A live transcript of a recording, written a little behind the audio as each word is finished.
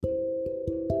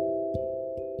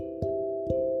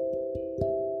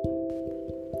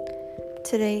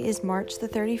Today is March the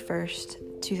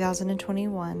 31st,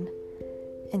 2021,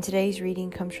 and today's reading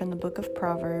comes from the book of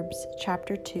Proverbs,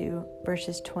 chapter 2,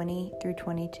 verses 20 through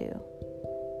 22.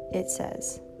 It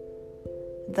says,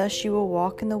 "Thus you will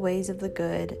walk in the ways of the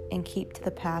good and keep to the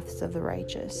paths of the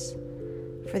righteous.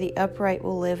 For the upright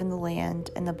will live in the land,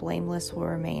 and the blameless will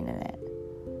remain in it.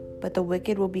 But the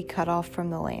wicked will be cut off from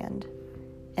the land,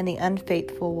 and the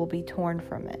unfaithful will be torn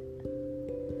from it."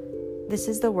 This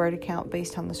is the word account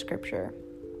based on the scripture.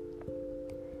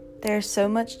 There is so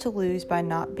much to lose by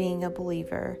not being a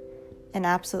believer, and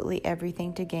absolutely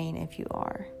everything to gain if you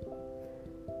are.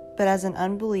 But as an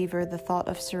unbeliever, the thought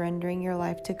of surrendering your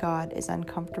life to God is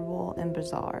uncomfortable and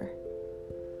bizarre.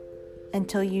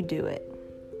 Until you do it,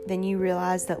 then you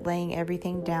realize that laying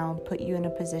everything down put you in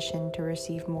a position to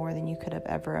receive more than you could have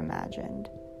ever imagined.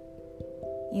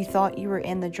 You thought you were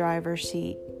in the driver's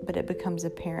seat, but it becomes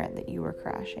apparent that you were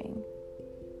crashing.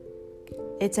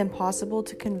 It's impossible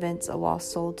to convince a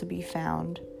lost soul to be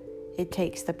found. It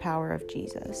takes the power of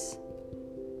Jesus.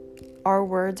 Our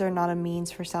words are not a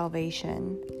means for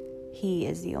salvation. He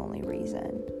is the only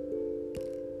reason.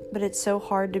 But it's so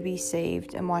hard to be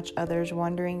saved and watch others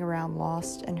wandering around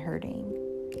lost and hurting.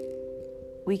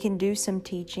 We can do some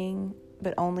teaching,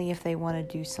 but only if they want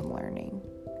to do some learning.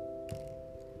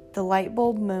 The light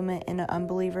bulb moment in an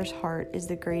unbeliever's heart is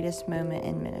the greatest moment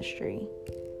in ministry.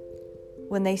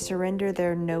 When they surrender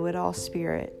their know-it-all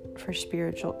spirit for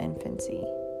spiritual infancy.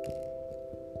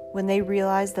 When they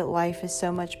realize that life is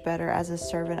so much better as a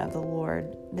servant of the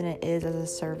Lord than it is as a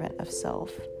servant of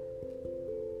self.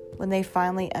 When they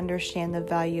finally understand the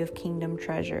value of kingdom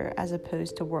treasure as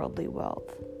opposed to worldly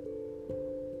wealth.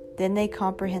 Then they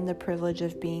comprehend the privilege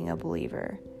of being a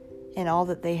believer and all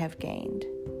that they have gained.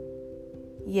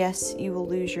 Yes, you will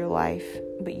lose your life,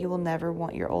 but you will never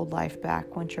want your old life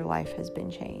back once your life has been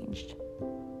changed.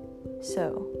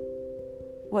 So,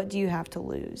 what do you have to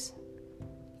lose?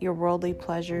 Your worldly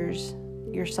pleasures,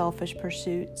 your selfish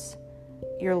pursuits,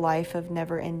 your life of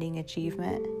never-ending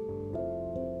achievement?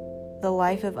 The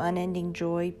life of unending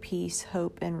joy, peace,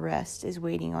 hope, and rest is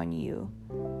waiting on you.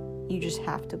 You just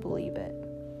have to believe it.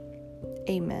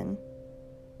 Amen.